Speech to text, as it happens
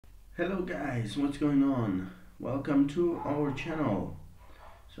Hello guys, what's going on? Welcome to our channel.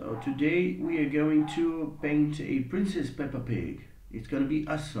 So today we are going to paint a Princess Peppa Pig. It's gonna be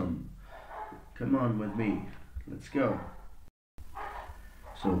awesome. Come on with me. Let's go.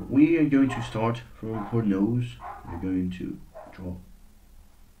 So we are going to start from her nose. We're going to draw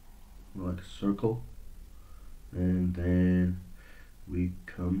like a circle, and then we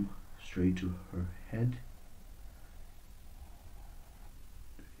come straight to her head.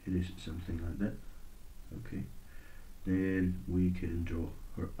 It is something like that. Okay, then we can draw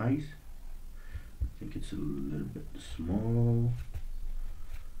her eyes. I think it's a little bit small.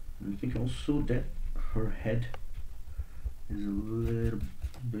 And I think also that her head is a little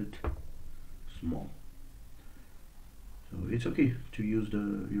bit small. So it's okay to use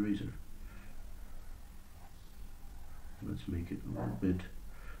the eraser. Let's make it a little bit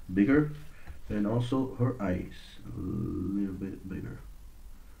bigger, and also her eyes a little bit bigger.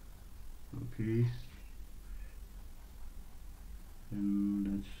 Okay, and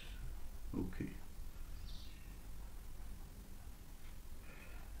that's okay.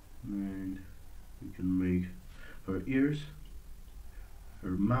 And we can make her ears, her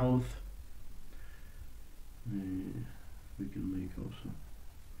mouth, and we can make also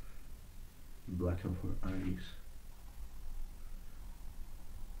black of her eyes.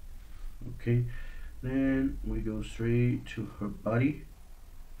 Okay, then we go straight to her body.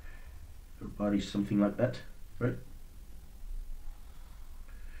 Her body's something like that, right?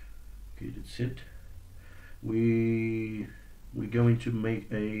 Okay, that's it. We're going to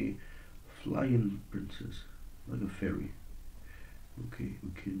make a flying princess, like a fairy. Okay,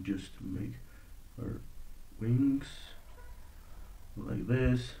 we can just make her wings like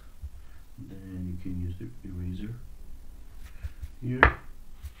this. Then you can use the eraser here.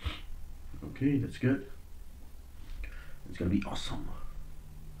 Okay, that's good. It's gonna be awesome.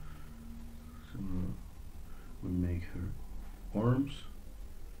 So we make her arms.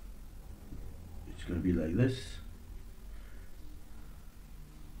 It's gonna be like this.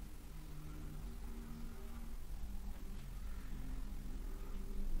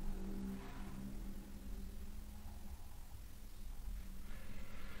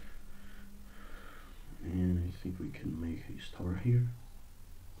 And I think we can make a star here.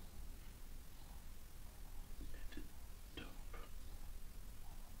 At the top.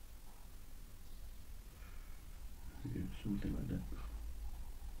 Yeah, something like that.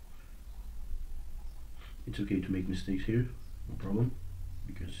 It's okay to make mistakes here, no problem,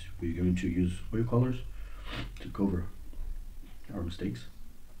 because we're going to use oil colors to cover our mistakes.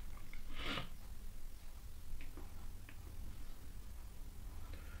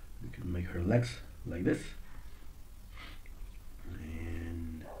 We can make her legs like this.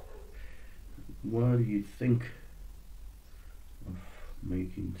 And what do you think of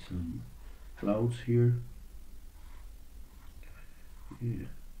making some clouds here? Yeah,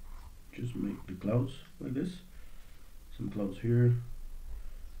 just make the clouds like this. Some clouds here.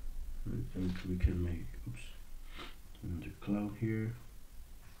 I think we can make, oops, another cloud here.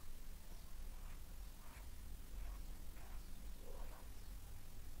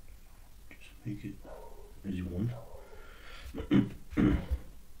 Just make it as you want. And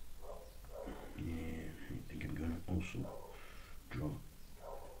I think I'm gonna also draw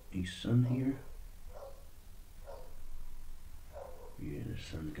a sun here. Yeah, the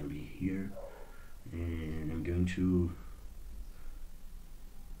sun's gonna be here, and I'm going to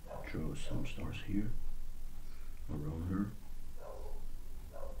draw some stars here around her.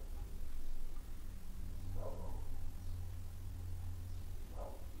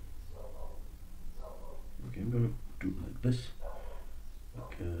 Okay, I'm gonna do it like this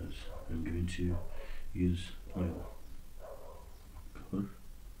because I'm going to use oil color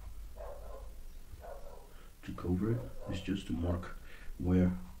to cover it. It's just to mark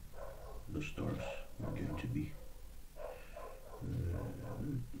where the stars are going to be.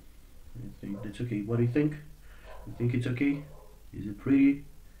 I think that's okay. What do you think? You think it's okay? Is it pretty?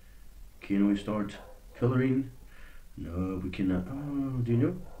 Can we start coloring? No, we cannot. Oh, do you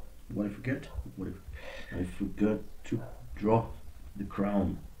know what I forget? What if I forgot to draw the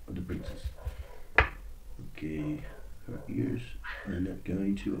crown of the princess? Okay, her ears are not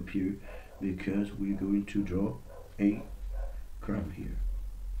going to appear because we're going to draw a crown here.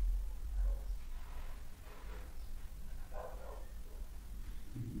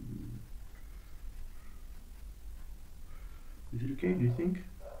 Is it okay, do you think? You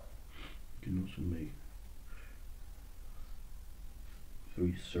can also make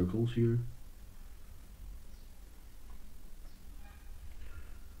 3 circles here.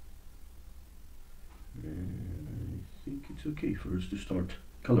 And I think it's okay for us to start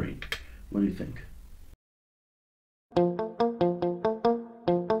coloring. What do you think?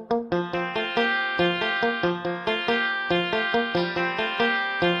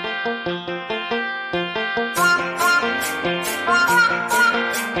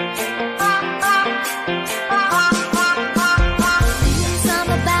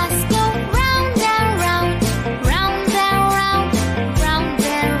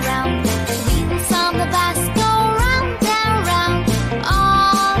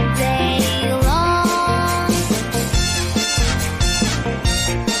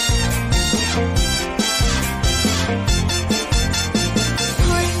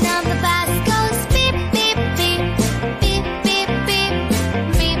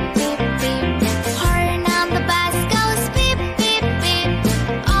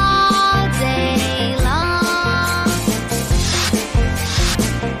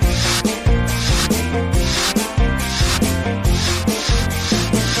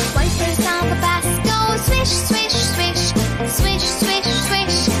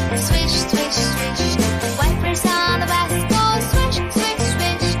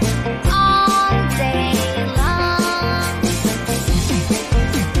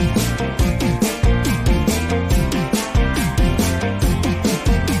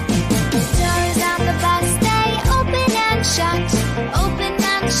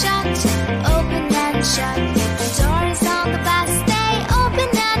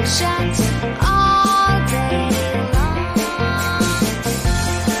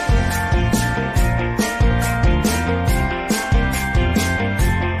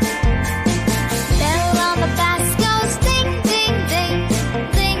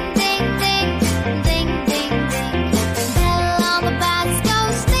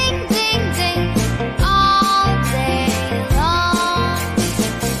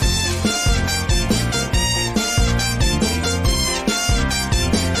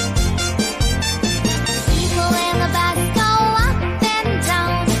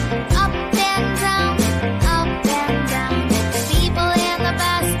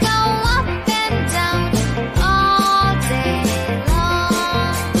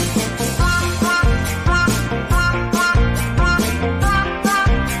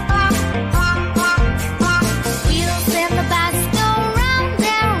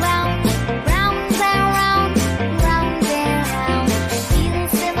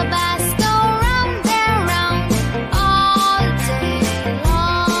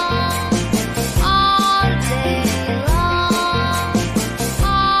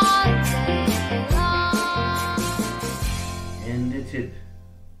 It.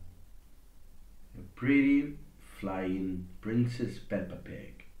 A pretty flying Princess Peppa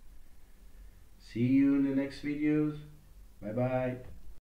Pig. See you in the next videos. Bye bye.